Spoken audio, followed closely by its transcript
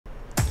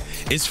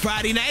It's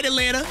Friday night,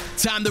 Atlanta.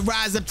 Time to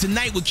rise up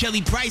tonight with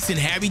Kelly Price and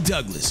Harry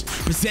Douglas.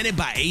 Presented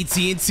by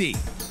AT&T.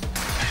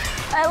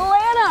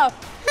 Atlanta!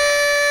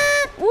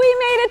 We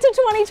made it to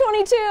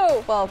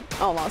 2022. Well,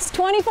 almost.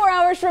 24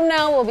 hours from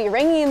now, we'll be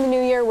ringing in the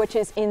new year, which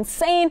is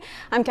insane.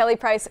 I'm Kelly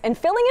Price, and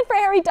filling in for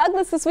Harry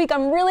Douglas this week,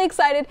 I'm really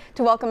excited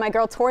to welcome my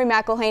girl, Tori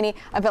McElhaney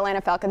of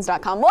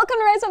AtlantaFalcons.com. Welcome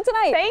to Rise Up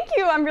Tonight. Thank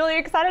you. I'm really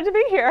excited to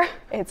be here.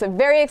 It's a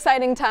very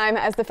exciting time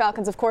as the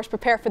Falcons, of course,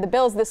 prepare for the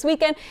Bills this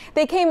weekend.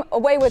 They came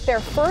away with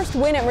their first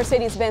win at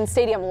Mercedes-Benz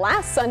Stadium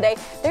last Sunday.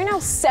 They're now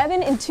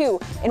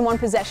 7-2 in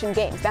one-possession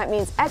games. That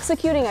means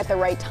executing at the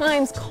right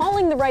times,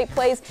 calling the right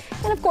plays,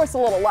 and, of course, a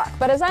little luck.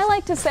 But as I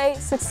like to say,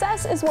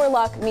 success is where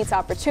luck meets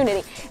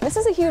opportunity. And this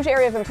is a huge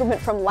area of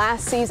improvement from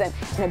last season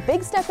and a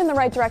big step in the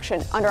right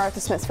direction under Arthur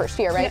Smith's first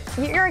year, right?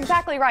 You're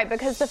exactly right,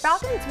 because the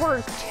Falcons were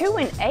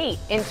 2-8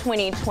 in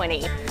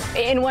 2020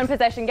 in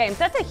one-possession games.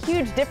 That's a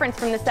huge difference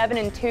from the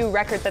 7-2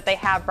 record that they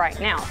have right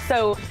now.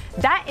 So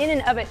that in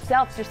and of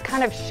itself just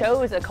kind of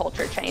shows a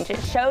culture change. It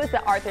shows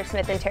that Arthur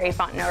Smith and Terry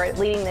Fontenot are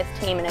leading this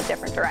team in a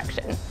different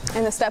direction.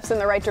 And the steps in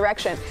the right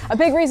direction. A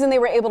big reason they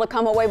were able to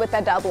come away with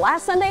that dub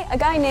last Sunday, a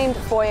guy named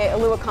Foye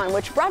Oluokun,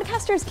 which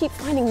broadcasters keep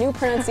finding new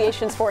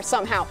pronunciations for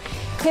somehow.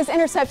 His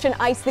interception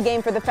iced the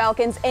game for the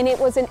Falcons, and it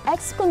was an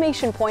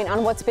exclamation point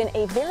on what's been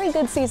a very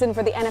good season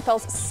for the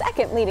NFL's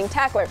second leading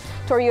tackler.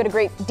 Tori, you had a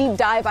great deep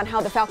dive on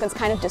how the Falcons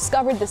kind of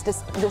discovered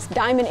this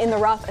diamond in the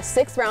rough, a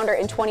sixth rounder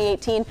in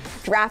 2018,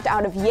 draft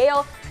out of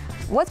Yale.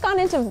 What's gone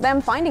into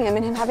them finding him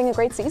and him having a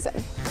great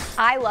season?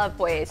 I love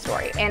Foye's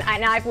story, and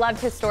I've loved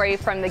his story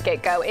from the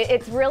get-go.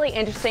 It's really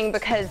interesting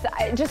because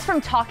just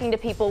from talking to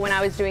people when I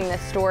was doing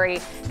this story,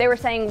 they were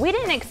saying we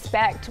didn't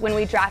expect when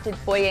we drafted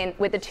Foye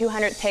with the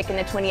 200th pick in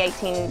the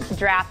 2018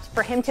 draft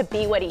for him to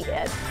be what he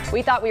is.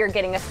 We thought we were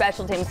getting a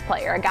special teams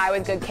player, a guy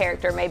with good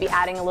character, maybe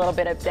adding a little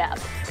bit of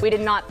depth. We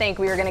did not think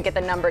we were going to get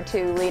the number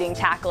 2 leading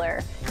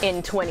tackler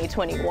in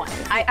 2021.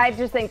 I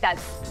just think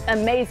that's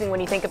amazing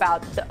when you think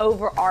about the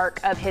over arc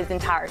of his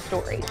entire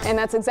story. And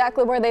that's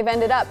exactly where they've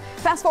ended up.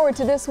 Fast forward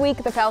to this week,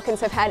 the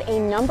Falcons have had a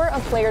number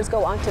of players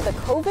go onto the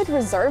COVID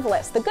reserve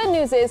list. The good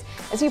news is,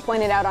 as you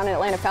pointed out on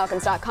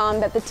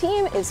AtlantaFalcons.com, that the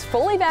team is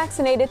fully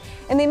vaccinated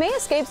and they may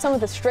escape some of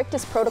the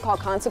strictest protocol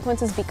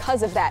consequences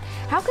because of that.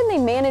 How can they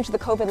manage the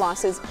COVID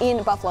losses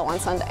in Buffalo on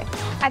Sunday?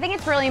 I think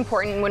it's really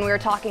important. When we were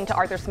talking to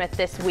Arthur Smith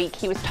this week,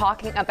 he was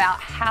talking about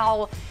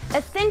how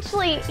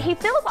essentially he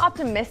feels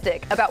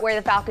optimistic about where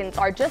the Falcons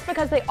are just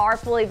because they are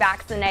fully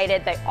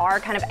vaccinated. They are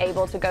kind of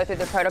able to go through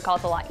the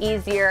protocols a lot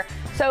easier.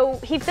 So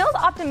he feels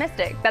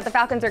optimistic that the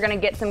Falcons are going to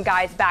get some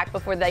guys back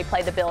before they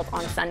play the Bills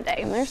on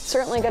Sunday. And they're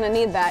certainly going to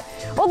need that.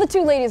 Well, the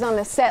two ladies on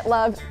the set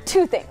love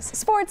two things,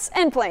 sports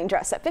and playing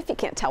dress up, if you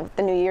can't tell with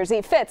the New Year's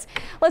Eve fits.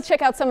 Let's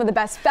check out some of the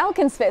best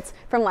Falcons fits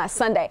from last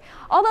Sunday.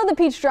 Although the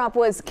peach drop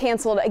was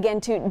canceled again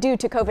due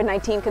to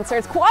COVID-19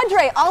 concerns,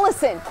 Quadre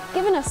Allison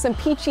giving us some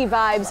peachy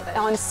vibes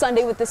on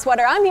Sunday with the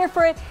sweater. I'm here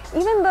for it.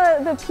 Even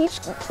the peach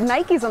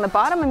Nikes on the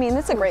bottom, I mean,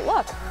 it's a great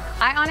look.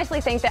 I honestly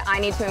think that I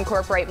need to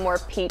incorporate more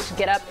peach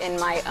get-up in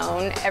my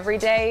own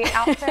everyday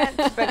outfit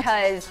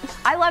because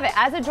I love it.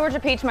 As a Georgia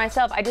Peach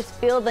myself, I just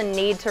feel the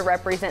need to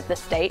represent the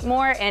state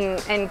more, and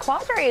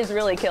Quadre is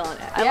really killing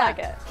it. I like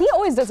it. He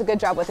always does a good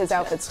job with his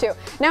outfits, too.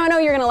 Now, I know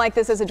you're going to like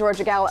this as a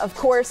Georgia gal. Of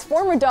course,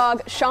 former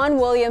dog Sean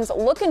Williams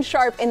looking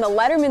sharp in the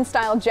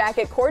Letterman-style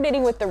jacket,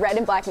 coordinating with the red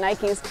and black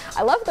Nikes.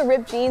 I love the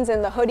ripped jeans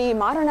and the hoodie,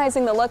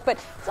 modernizing the look, but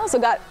he's also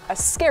got a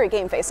scary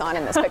game face on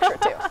in this picture,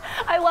 too.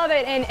 I love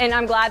it, and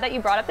I'm glad that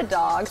you brought up the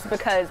dogs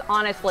because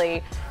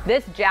honestly,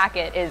 this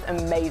jacket is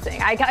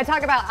amazing. I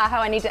talk about how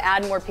I need to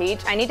add more peach.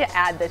 I need to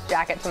add this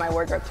jacket to my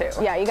wardrobe too.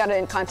 Yeah, you got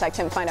to contact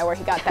him, find out where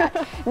he got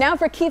that. Now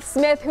for Keith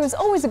Smith, who's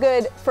always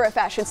good for a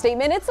fashion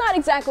statement. It's not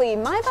exactly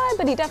my vibe,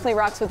 but he definitely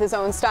rocks with his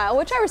own style,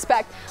 which I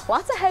respect.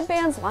 Lots of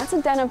headbands, lots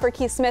of denim for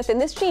Keith Smith, and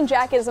this jean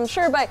jacket is, I'm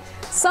sure, by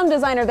some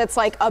designer that's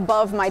like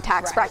above my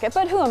tax bracket,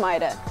 but who am I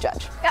to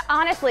judge?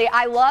 Honestly,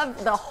 I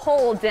love the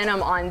whole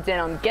denim on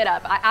denim get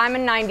up. I'm a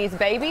 90s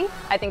baby.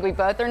 I think we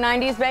both are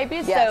 90s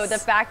babies. Yes. So the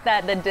fact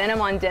that the denim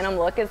on denim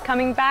look is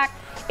coming back,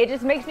 it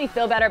just makes me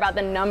feel better about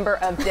the number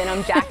of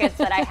denim jackets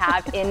that I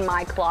have in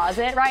my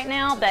closet right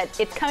now, that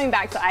it's coming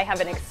back, so I have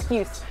an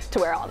excuse to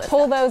wear all this.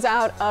 Pull those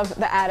out of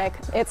the attic.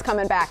 It's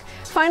coming back.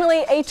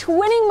 Finally, a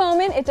twinning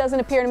moment. It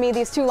doesn't appear to me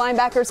these two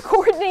linebackers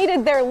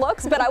coordinated their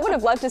looks, but I would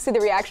have loved to see the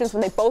reactions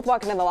when they both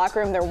walk into the locker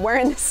room. They're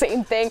wearing the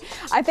same thing.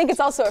 I think it's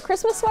also a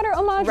Christmas sweater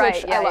homage,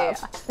 which I love.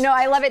 Yeah. No,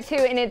 I love it too,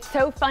 and it's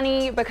so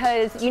funny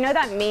because you know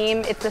that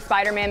meme? It's the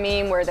Spider-Man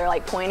meme where they're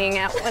like pointing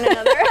at one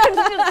another.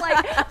 It's just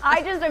like,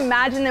 I just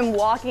imagine them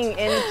walking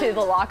into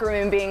the locker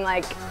room and being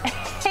like,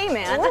 hey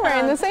man, we're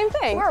wearing the same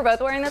thing. We're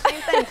both wearing the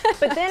same thing.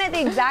 But then at the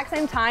exact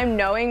same time,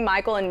 knowing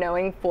Michael and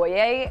knowing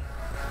Foye,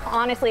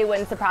 honestly, it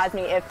wouldn't surprise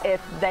me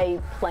if they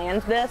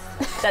planned this,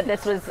 that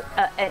this was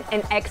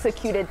an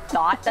executed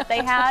thought that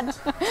they had.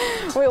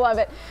 We love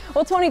it.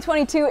 Well,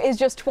 2022 is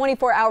just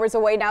 24 hours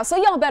away now, so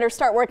y'all better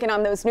start working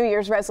on those New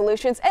Year's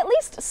resolutions. At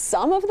least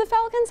some of the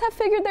Falcons have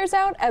figured theirs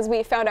out, as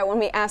we found out when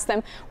we asked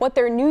them what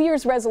their New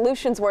Year's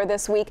resolutions were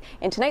this week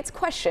in tonight's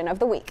question of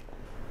the week.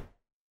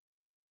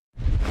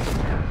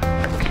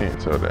 can't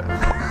tell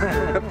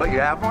that. But you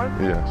have one?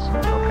 Yes.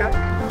 Okay.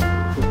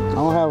 I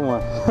don't have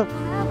one.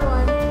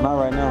 Not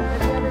right now.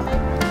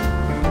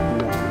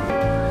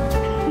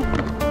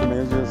 I mean,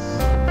 it's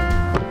just,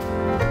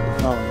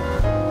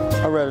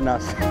 I'd rather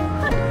not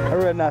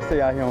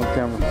stay out here on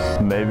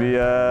camera. Maybe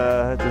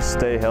just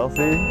stay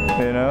healthy,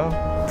 you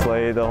know,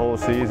 play the whole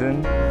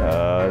season,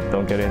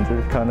 don't get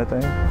injured kind of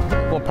thing.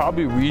 Well,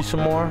 probably read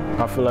some more.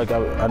 I feel like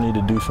I need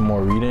to do some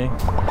more reading,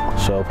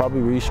 so probably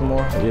read some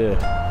more,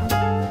 yeah.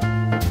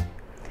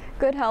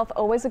 Good health,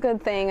 always a good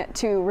thing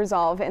to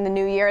resolve in the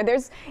new year.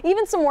 There's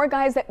even some more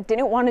guys that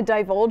didn't want to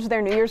divulge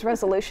their New Year's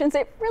resolutions.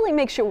 It really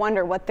makes you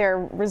wonder what they're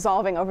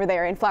resolving over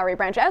there in Flowery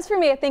Branch. As for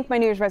me, I think my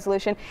New Year's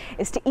resolution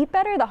is to eat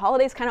better. The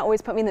holidays kind of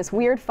always put me in this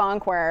weird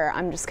funk where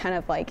I'm just kind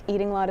of like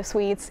eating a lot of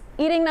sweets,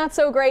 eating not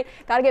so great.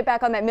 Got to get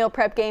back on that meal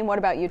prep game. What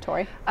about you,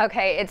 Tori?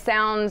 Okay, it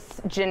sounds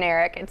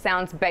generic. It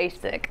sounds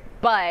basic.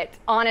 But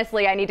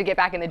honestly, I need to get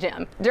back in the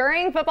gym.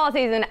 During football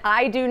season,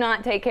 I do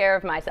not take care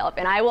of myself,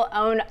 and I will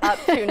own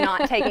up to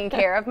not taking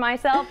care of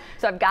myself.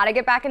 So I've got to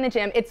get back in the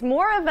gym. It's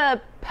more of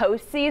a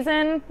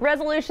postseason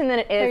resolution than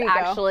it is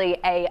actually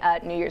a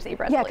New Year's Eve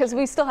resolution. Yeah, because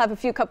we still have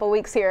a couple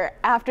weeks here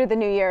after the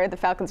new year. The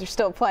Falcons are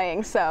still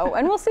playing, so,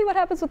 and we'll see what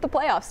happens with the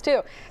playoffs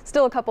too.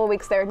 Still a couple of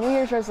weeks there. New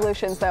Year's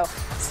resolutions, though,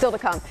 still to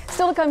come.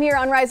 Still to come here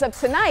on Rise Up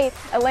tonight,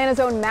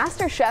 Atlanta's own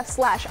Master Chef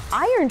 /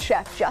 Iron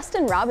Chef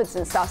Justin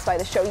Robinson stops by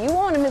the show. You won't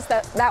want to miss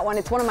that one.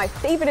 It's one of my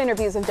favorite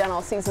interviews I've done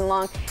all season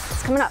long.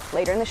 It's coming up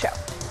later in the show.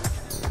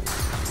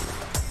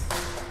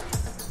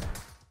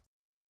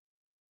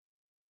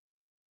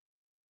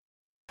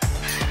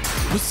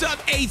 What's up,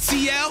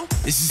 ATL?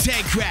 This is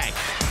Head Crack.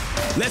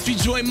 Let's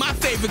rejoin my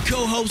favorite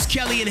co-hosts,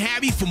 Kelly and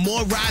Harry, for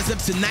more Rise Up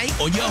tonight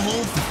on your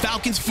home for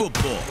Falcons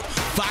football,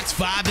 Fox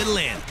 5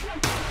 Atlanta.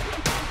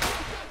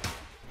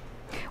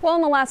 Well,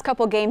 in the last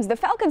couple games, the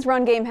Falcons'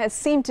 run game has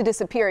seemed to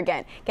disappear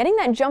again. Getting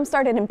that jump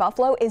started in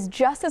Buffalo is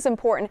just as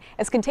important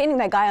as containing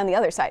that guy on the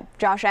other side,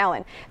 Josh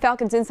Allen.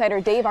 Falcons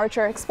insider Dave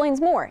Archer explains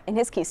more in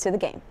his keys to the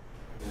game.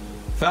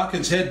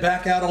 Falcons head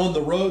back out on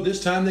the road.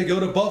 This time they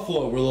go to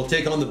Buffalo, where they'll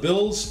take on the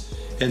Bills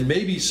and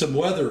maybe some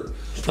weather.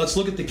 Let's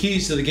look at the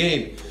keys to the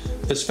game.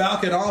 This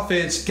Falcon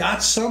offense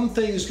got some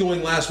things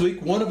going last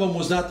week. One of them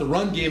was not the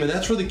run game, and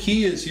that's where the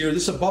key is here.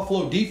 This is a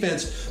Buffalo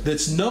defense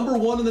that's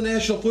 #1 in the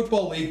National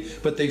Football League,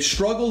 but they've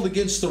struggled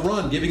against the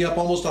run, giving up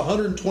almost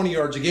 120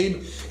 yards a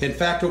game. In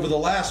fact, over the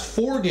last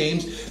 4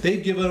 games,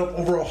 they've given up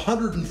over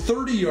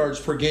 130 yards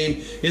per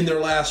game in their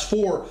last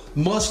 4.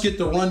 Must get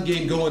the run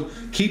game going,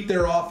 keep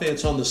their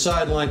offense on the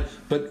sideline,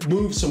 but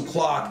move some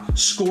clock,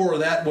 score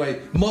that way.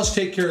 Must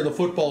take care of the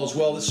football as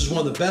well. This is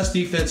one of the best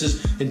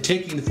defenses in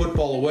taking the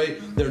football away.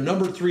 They're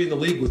 #3 in the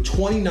league with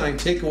 29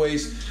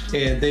 takeaways,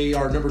 and they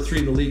are #3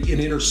 in the league in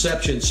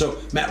interceptions. So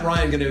Matt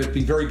Ryan going to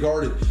be very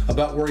guarded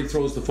about where he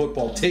throws the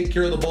football. Take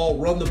care of the ball,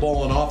 run the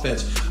ball on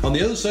offense. On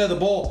the other side of the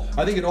ball,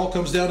 I think it all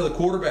comes down to the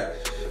quarterback.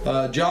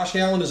 Josh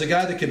Allen is a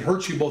guy that can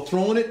hurt you both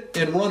throwing it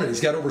and running. He's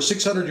got over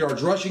 600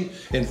 yards rushing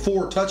and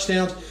 4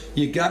 touchdowns.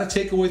 You got to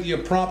take away the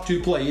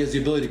impromptu play. He has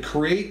the ability to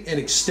create and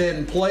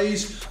extend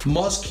plays.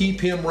 Must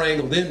keep him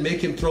wrangled in,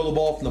 make him throw the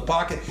ball from the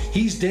pocket.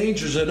 He's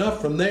dangerous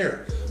enough from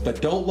there,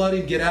 but don't let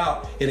him get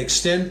out and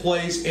extend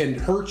plays and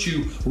hurt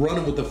you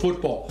running with the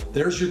football.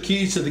 There's your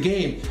keys to the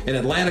game, and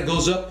Atlanta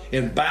goes up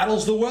and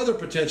battles the weather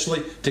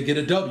potentially to get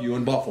a W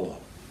in Buffalo.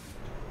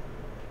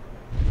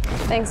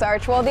 Thanks,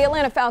 Arch. Well, the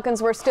Atlanta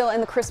Falcons were still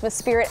in the Christmas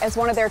spirit as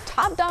one of their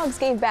top dogs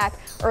gave back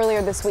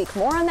earlier this week.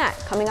 More on that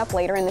coming up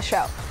later in the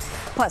show.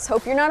 Plus,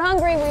 hope you're not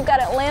hungry. We've got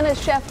Atlanta's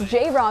chef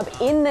J-Rob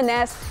in the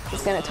nest.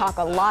 He's going to talk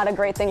a lot of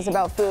great things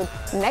about food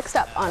next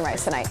up on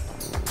Rise Tonight.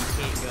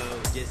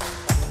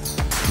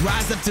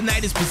 Rise Up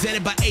Tonight is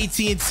presented by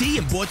AT&T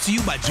and brought to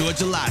you by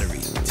Georgia Lottery.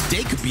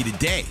 Today could be the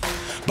day.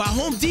 By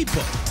Home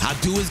Depot, how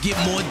doers get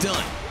more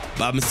done.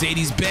 By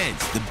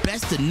Mercedes-Benz, the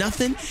best of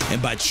nothing.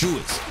 And by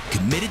Truist,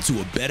 committed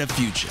to a better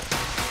future.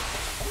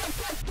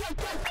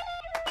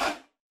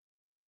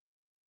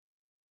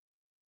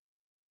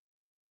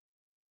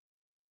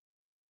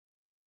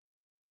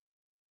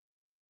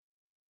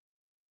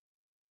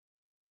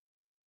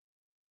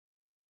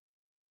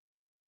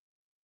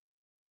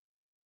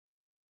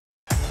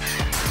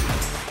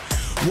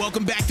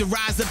 Welcome back to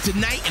Rise Up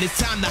Tonight, and it's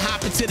time to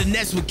hop into the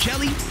nest with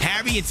Kelly,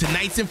 Harry, and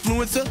tonight's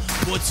influencer,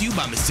 brought to you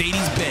by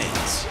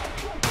Mercedes-Benz.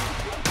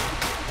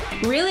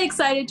 Really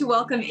excited to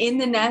welcome in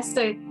the nest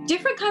a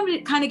different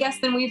kind of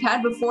guest than we've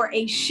had before.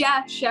 A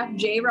chef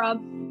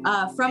J-Rob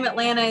from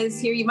Atlanta is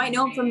here. You might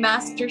know him from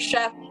Master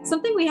Chef.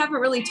 Something we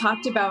haven't really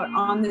talked about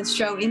on this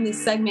show in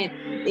this segment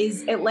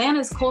is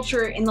Atlanta's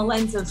culture in the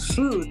lens of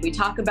food. We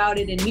talk about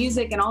it in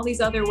music and all these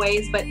other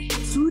ways, but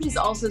food is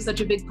also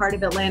such a big part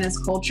of Atlanta's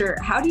culture.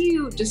 How do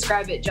you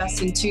describe it,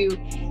 Justin, to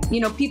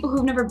people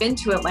who've never been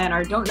to Atlanta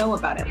or don't know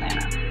about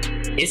Atlanta?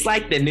 It's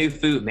like the new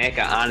food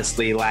mecca,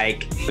 honestly.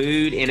 Like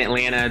food in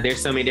Atlanta,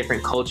 there's so many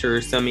different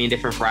cultures, so many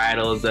different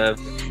varietals of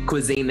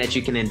cuisine that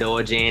you can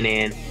indulge in,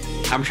 and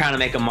I'm trying to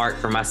make a mark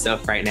for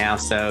myself right now.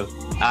 So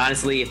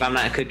honestly, if I'm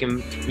not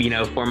cooking,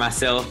 for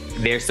myself,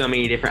 there's so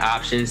many different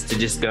options to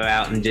just go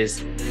out and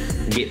just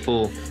get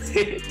full.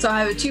 So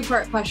I have a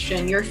two-part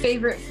question. Your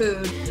favorite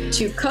food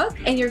to cook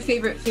and your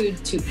favorite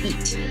food to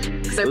eat.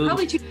 Because they're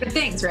probably two different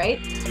things,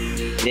 right?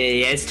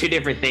 Yeah, it's two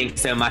different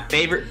things. So my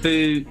favorite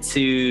food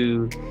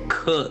to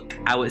cook,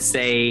 I would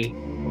say,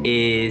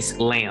 is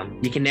lamb.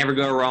 You can never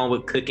go wrong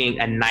with cooking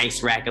a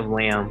nice rack of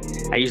lamb.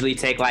 I usually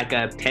take like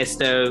a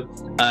pesto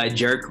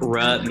jerk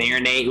rub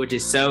marinade, which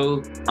is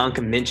so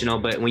unconventional,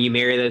 but when you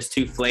marry those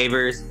two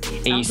flavors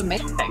and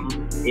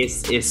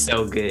it's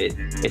so good.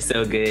 It's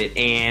so good.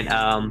 And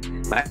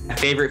my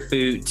favorite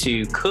food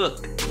to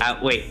cook,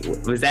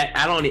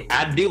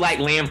 I do like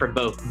lamb for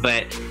both,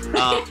 but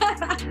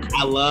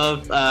I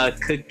love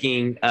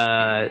cooking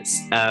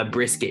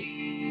brisket.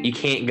 You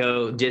can't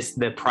go, just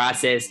the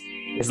process.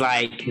 It's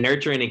like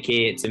nurturing a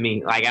kid to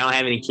me. Like, I don't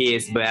have any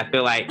kids, but I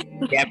feel like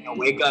you have to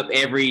wake up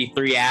every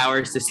 3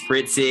 hours to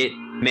spritz it,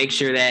 make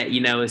sure that,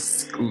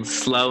 it's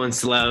slow and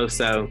slow.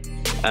 So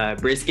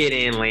brisket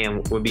and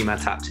lamb would be my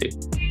top two.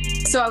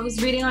 So I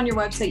was reading on your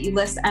website, you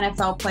list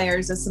NFL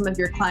players as some of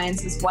your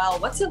clients as well.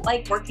 What's it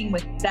like working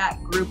with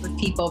that group of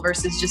people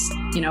versus just,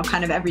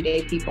 kind of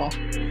everyday people?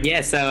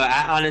 Yeah, so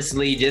I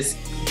honestly just,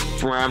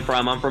 where I'm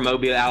from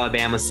Mobile,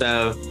 Alabama.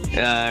 So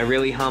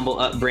really humble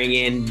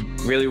upbringing,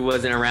 really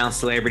wasn't around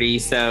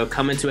celebrities. So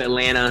coming to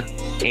Atlanta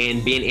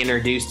and being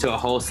introduced to a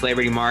whole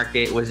celebrity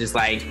market was just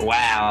like,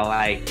 wow,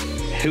 like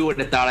who would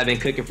have thought I've been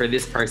cooking for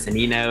this person,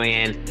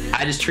 and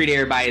I just treat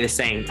everybody the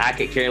same. I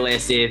could care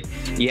less if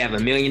you have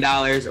 $1 million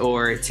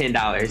or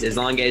 $10. As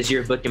long as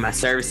you're booking my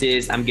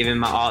services, I'm giving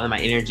my all of my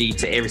energy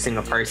to every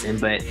single person.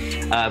 But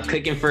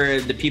cooking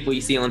for the people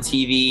you see on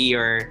TV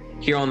or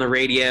hear on the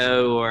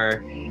radio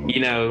or,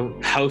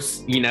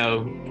 host,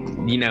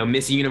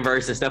 Miss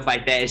Universe and stuff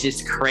like that. It's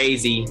just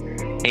crazy.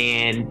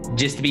 And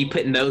just to be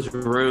put in those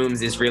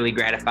rooms is really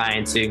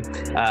gratifying too.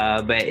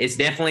 But it's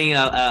definitely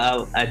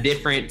a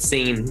different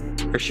scene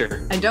for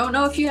sure. I don't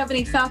know if you have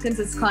any Falcons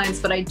as clients,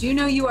 but I do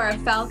know you are a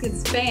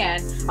Falcons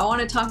fan. I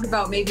want to talk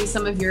about maybe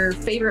some of your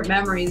favorite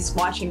memories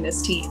watching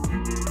this team.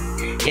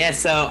 Yeah,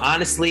 so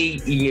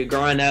honestly,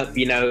 growing up,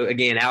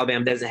 again,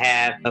 Alabama doesn't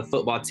have a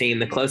football team.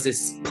 The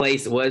closest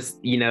place was,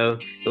 the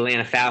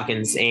Atlanta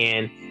Falcons.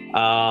 And,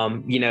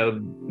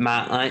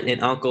 my aunt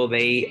and uncle,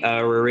 they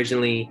were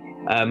originally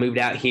moved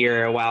out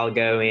here a while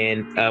ago.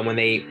 And when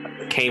they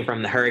came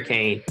from the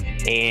hurricane,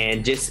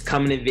 and just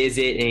coming to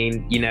visit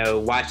and,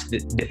 watch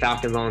the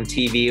Falcons on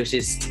TV, it was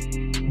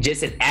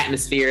just an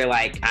atmosphere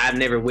like I've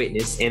never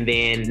witnessed. And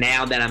then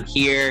now that I'm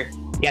here,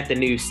 got the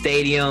new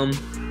stadium,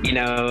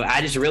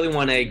 I just really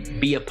want to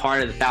be a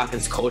part of the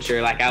Falcons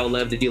culture. Like, I would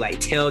love to do like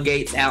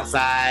tailgates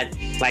outside.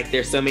 Like,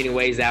 there's so many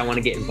ways that I want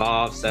to get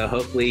involved. So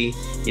hopefully,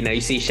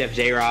 you see Chef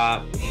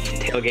J-Rob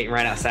tailgating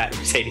right outside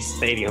Mercedes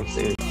Stadium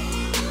soon.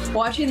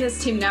 Watching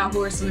this team now,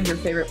 who are some of your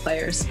favorite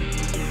players?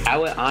 I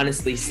would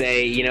honestly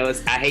say,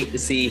 I hate to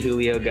see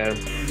Julio go.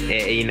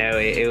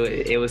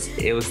 That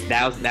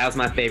was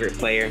my favorite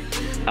player.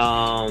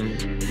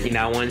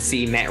 I want to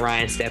see Matt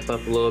Ryan step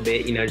up a little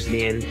bit, just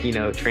being,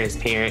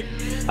 transparent.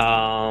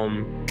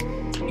 I'm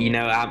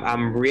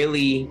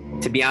really,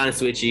 to be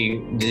honest with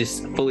you,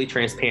 just fully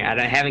transparent.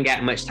 I haven't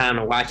got much time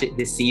to watch it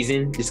this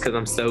season just because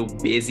I'm so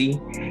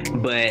busy.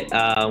 But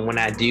when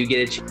I do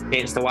get a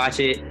chance to watch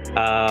it,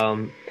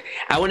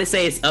 I wouldn't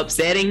say it's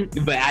upsetting,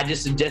 but I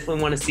just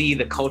definitely want to see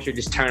the culture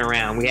just turn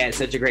around. We had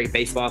such a great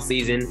baseball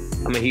season.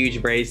 I'm a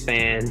huge Braves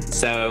fan,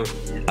 so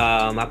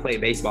I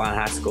played baseball in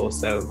high school,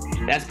 so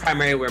that's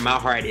primarily where my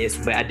heart is.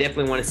 But I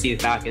definitely want to see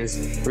the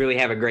Falcons really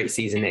have a great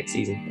season next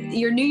season.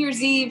 Your New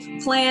Year's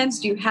Eve plans,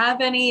 do you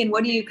have any? And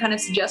what do you kind of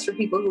suggest for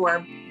people who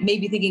are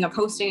maybe thinking of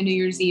hosting a New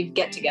Year's Eve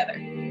get-together?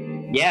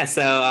 Yeah,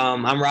 so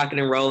I'm rocking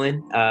and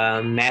rolling,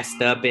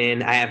 masked up,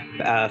 and I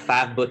have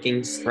 5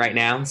 bookings right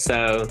now.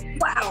 So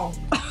wow,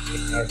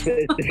 it's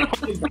going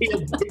to be a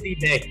busy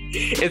day.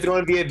 It's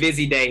going to be a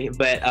busy day,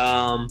 but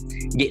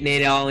getting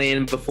it all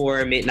in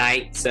before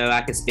midnight so I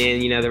can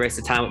spend the rest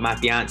of the time with my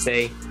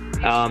fiance.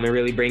 And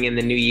really bring in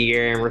the new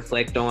year and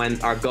reflect on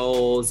our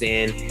goals.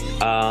 And,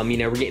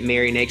 we're getting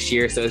married next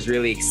year, so it's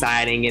really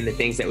exciting and the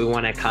things that we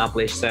want to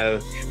accomplish. So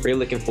we're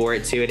looking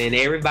forward to it. And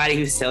everybody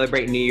who's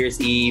celebrating New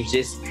Year's Eve,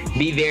 just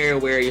be very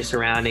aware of your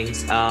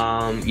surroundings.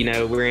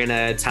 We're in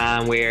a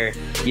time where,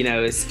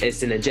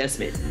 it's an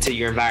adjustment to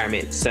your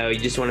environment. So you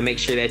just want to make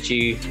sure that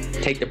you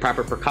take the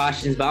proper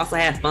precautions, but also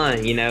have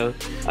fun.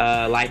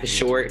 Life is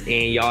short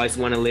and you always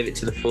want to live it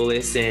to the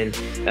fullest and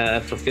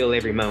fulfill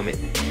every moment.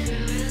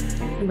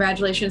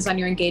 Congratulations on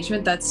your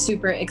engagement. That's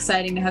super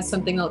exciting to have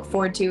something to look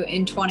forward to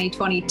in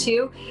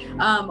 2022.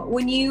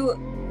 When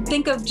you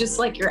think of just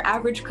like your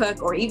average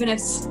cook, or even if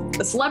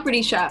a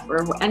celebrity chef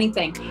or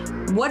anything,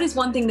 what is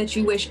one thing that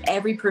you wish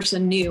every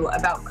person knew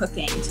about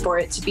cooking for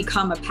it to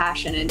become a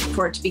passion and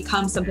for it to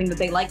become something that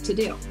they like to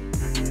do?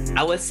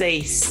 I would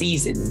say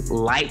season,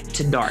 light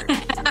to dark.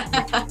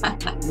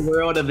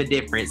 World of a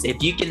difference.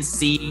 If you can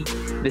see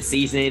the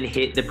season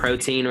hit the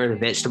protein or the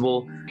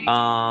vegetable,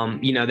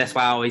 that's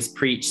why I always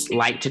preach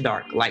light to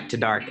dark, light to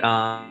dark.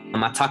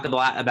 I talk a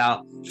lot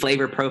about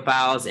flavor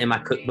profiles in my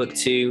cookbook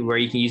too, where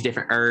you can use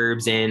different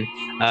herbs and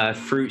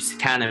fruits to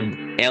kind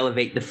of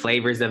elevate the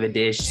flavors of a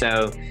dish.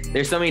 So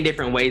there's so many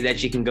different ways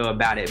that you can go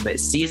about it, but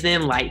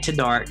seasoning light to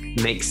dark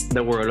makes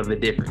the world of a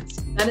difference.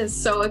 That is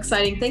so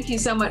exciting. Thank you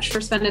so much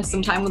for spending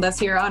some time with us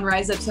here on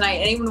Rise Up Tonight.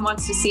 Anyone who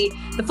wants to see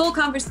the full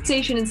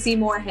conversation and see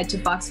more, head to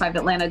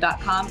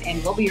fox5atlanta.com,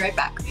 and we'll be right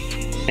back.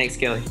 Thanks,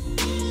 Kelly.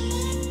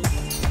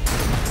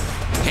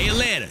 Hey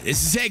Atlanta,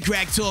 this is Head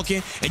Crack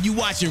talking, and you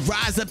watching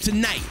Rise Up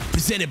Tonight,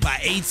 presented by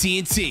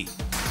AT&T.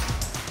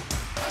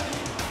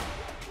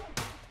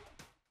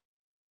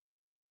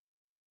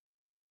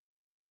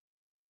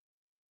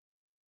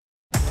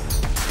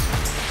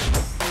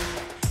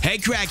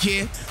 Head Crack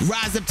here.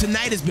 Rise Up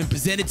Tonight has been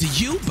presented to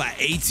you by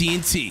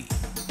AT&T.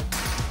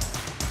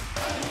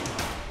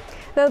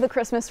 Though the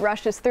Christmas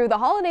rush is through, the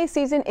holiday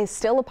season is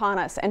still upon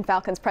us, and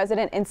Falcons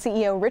president and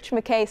CEO Rich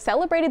McKay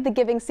celebrated the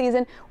giving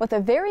season with a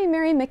very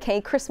Merry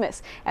McKay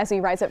Christmas as we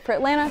rise up for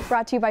Atlanta,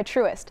 brought to you by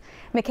Truist.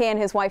 McKay and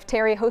his wife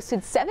Terry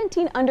hosted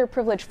 17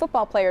 underprivileged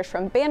football players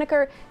from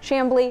Banneker,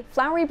 Chamblee,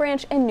 Flowery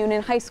Branch, and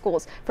Noonan high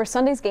schools for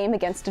Sunday's game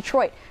against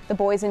Detroit. The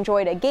boys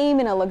enjoyed a game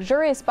in a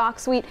luxurious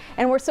box suite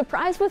and were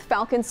surprised with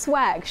Falcons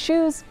swag,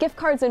 shoes, gift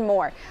cards, and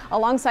more.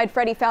 Alongside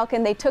Freddie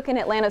Falcon, they took in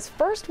Atlanta's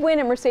first win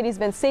at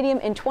Mercedes-Benz Stadium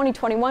in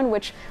 2021,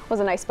 which was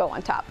a nice bow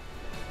on top.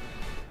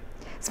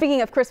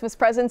 Speaking of Christmas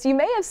presents, you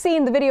may have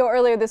seen the video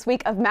earlier this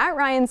week of Matt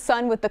Ryan's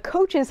son with the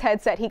coach's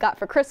headset he got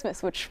for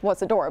Christmas, which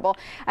was adorable.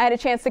 I had a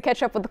chance to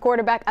catch up with the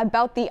quarterback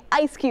about the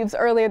ice cubes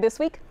earlier this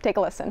week. Take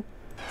a listen.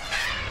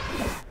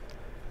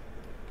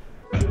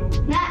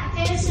 Matt,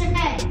 finish the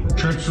head.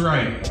 Trips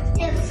right.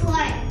 Tips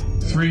right.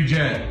 3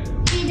 jet.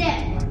 3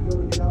 jet.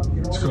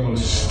 Let's go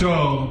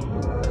stove.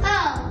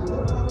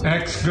 Oh.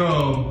 X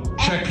go.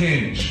 Check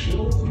hinge.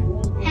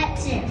 Head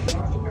tip.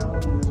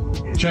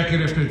 Check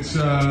it if it's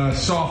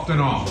soft and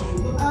off.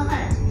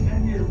 Okay.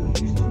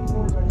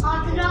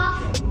 Off and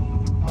off.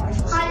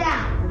 Hide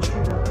out.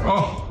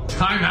 Oh,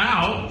 time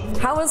out.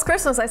 How was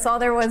Christmas? I saw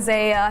there was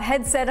a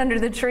headset under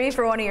the tree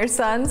for one of your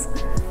sons.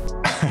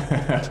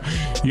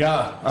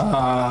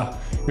 Yeah,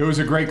 it was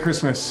a great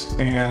Christmas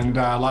and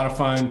a lot of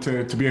fun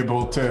to be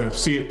able to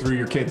see it through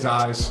your kids'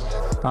 eyes.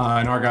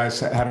 And our guys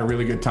had a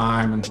really good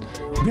time. And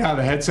yeah,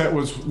 the headset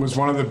was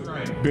one of the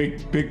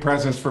big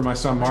presents for my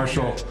son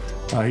Marshall.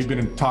 He'd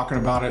been talking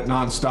about it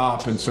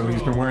nonstop, and so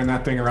he's been wearing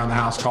that thing around the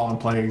house calling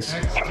plays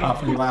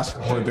for the last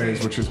couple of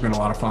days, which has been a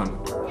lot of fun.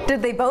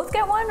 Did they both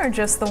get one or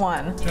just the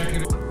one?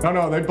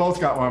 No, they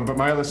both got one, but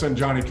my other son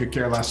Johnny could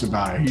care less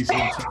about it. He's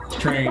into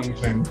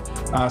trains and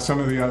some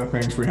of the other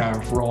things we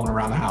have rolling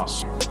around the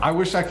house. I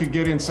wish I could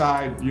get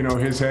inside,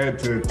 his head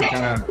to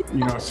kind of,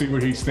 see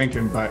what he's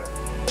thinking, but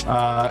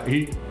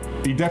he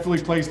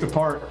definitely plays the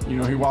part.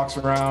 He walks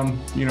around,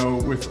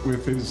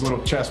 with his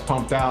little chest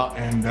pumped out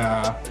and,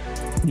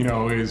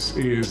 is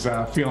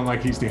feeling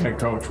like he's the head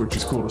coach, which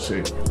is cool to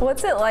see.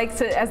 What's it like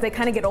to, as they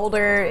kind of get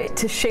older,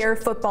 to share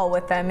football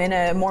with them in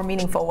a more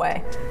meaningful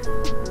way?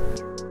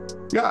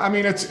 Yeah, I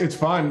mean, it's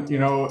fun,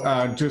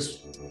 just,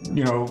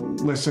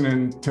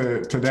 listening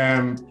to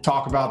them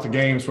talk about the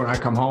games when I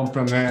come home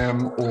from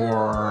them,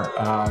 or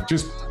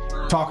just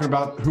talking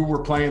about who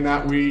we're playing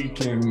that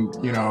week, and,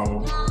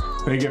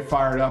 they get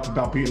fired up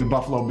about beating the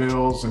Buffalo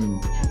Bills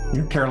and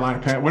Carolina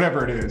Panthers,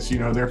 whatever it is.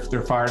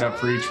 They're fired up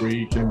for each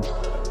week, and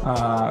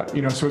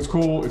so it's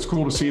cool. It's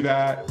cool to see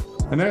that,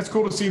 and then it's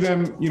cool to see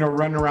them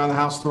running around the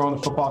house, throwing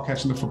the football,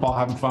 catching the football,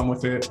 having fun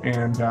with it,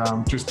 and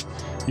just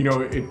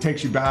it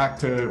takes you back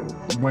to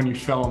when you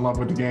fell in love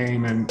with the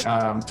game, and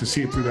to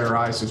see it through their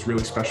eyes is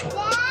really special.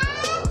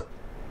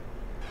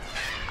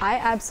 I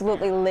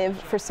absolutely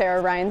live for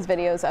Sarah Ryan's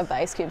videos of the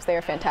ice cubes. They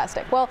are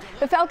fantastic. Well,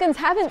 the Falcons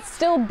haven't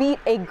still beat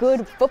a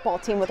good football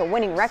team with a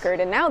winning record,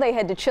 and now they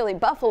head to chilly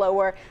Buffalo,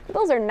 where the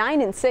Bills are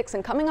 9-6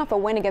 and coming off a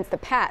win against the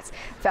Pats.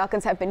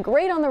 Falcons have been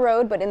great on the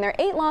road, but in their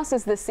 8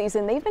 losses this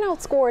season, they've been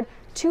outscored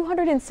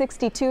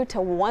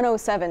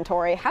 262-107,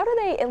 Tori. How do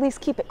they at least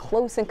keep it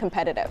close and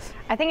competitive?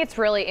 I think it's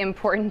really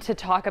important to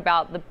talk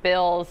about the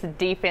Bills'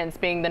 defense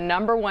being the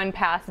 #1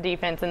 pass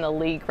defense in the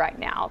league right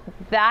now.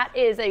 That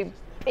is a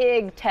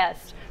big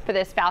test for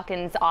this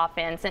Falcons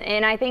offense.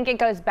 And I think it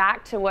goes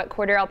back to what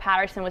Cordarrelle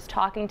Patterson was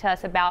talking to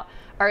us about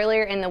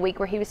earlier in the week,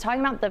 where he was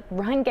talking about the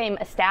run game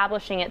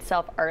establishing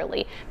itself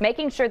early,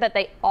 making sure that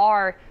they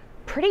are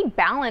pretty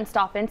balanced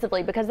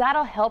offensively, because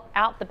that'll help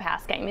out the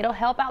pass game. It'll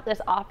help out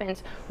this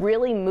offense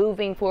really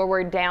moving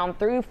forward down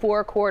through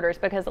 4 quarters,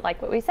 because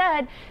like what we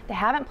said, they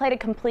haven't played a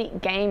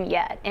complete game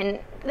yet. And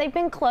they've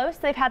been close.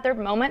 They've had their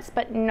moments,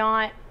 but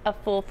not a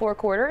full 4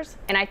 quarters.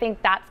 And I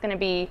think that's going to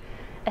be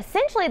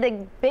essentially the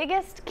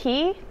biggest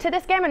key to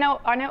this game. I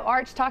know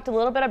Arch talked a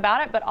little bit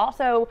about it, but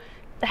also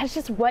that's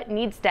just what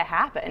needs to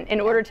happen in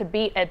order to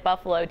beat a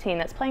Buffalo team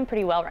that's playing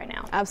pretty well right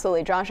now.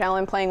 Absolutely. Josh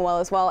Allen playing well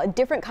as well. A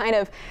different kind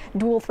of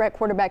dual threat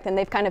quarterback than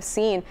they've kind of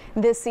seen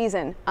this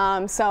season.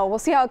 So we'll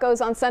see how it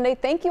goes on Sunday.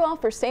 Thank you all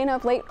for staying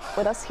up late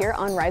with us here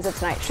on Rise Up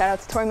Tonight. Shout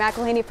out to Tori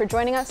McElhaney for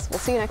joining us. We'll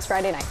see you next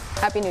Friday night.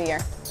 Happy New Year.